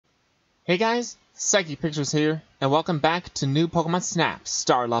Hey guys, Psyche Pictures here, and welcome back to new Pokemon Snap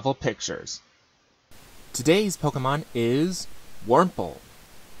Star Level Pictures. Today's Pokemon is Wurmple.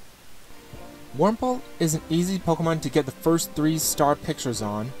 Wurmple is an easy Pokemon to get the first 3 star pictures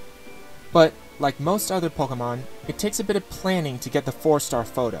on, but like most other Pokemon, it takes a bit of planning to get the 4-star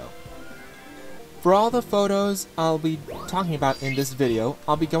photo. For all the photos I'll be talking about in this video,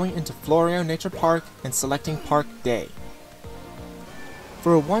 I'll be going into Florio Nature Park and selecting Park Day.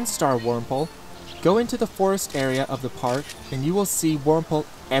 For a 1-star Wurmple, go into the forest area of the park and you will see Wurmple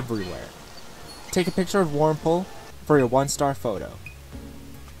everywhere. Take a picture of Wurmple for your 1-star photo.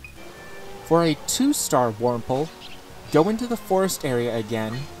 For a 2-star Wurmple, go into the forest area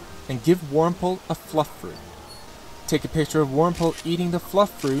again and give Wurmple a fluff fruit. Take a picture of Wurmple eating the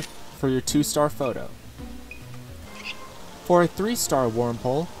fluff fruit for your 2-star photo. For a 3-star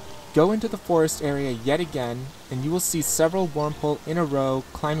Wurmple, go into the forest area yet again and you will see several Wurmple in a row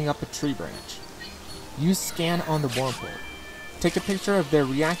climbing up a tree branch. Use scan on the Wurmple. Take a picture of their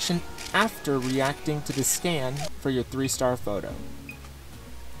reaction after reacting to the scan for your 3-star photo.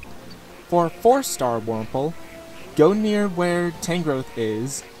 For a 4-star Wurmple, go near where Tangrowth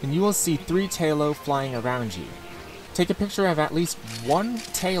is and you will see 3 Tailo flying around you. Take a picture of at least 1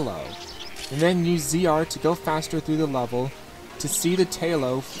 Tailo and then use ZR to go faster through the level to see the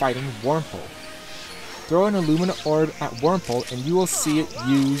Tailo fighting Wurmple. Throw an Illumina Orb at Wurmple and you will see it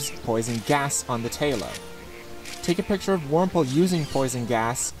use Poison Gas on the Tailo. Take a picture of Wurmple using Poison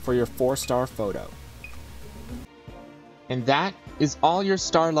Gas for your 4-star photo. And that is all your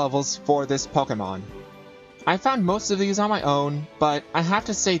star levels for this Pokemon. I found most of these on my own, but I have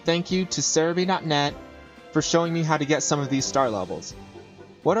to say thank you to Cerebi.net for showing me how to get some of these star levels.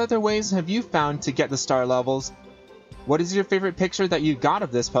 What other ways have you found to get the star levels? What is your favorite picture that you got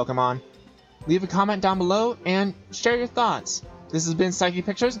of this Pokemon? Leave a comment down below and share your thoughts. This has been Psyche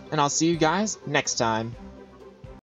Pictures, and I'll see you guys next time.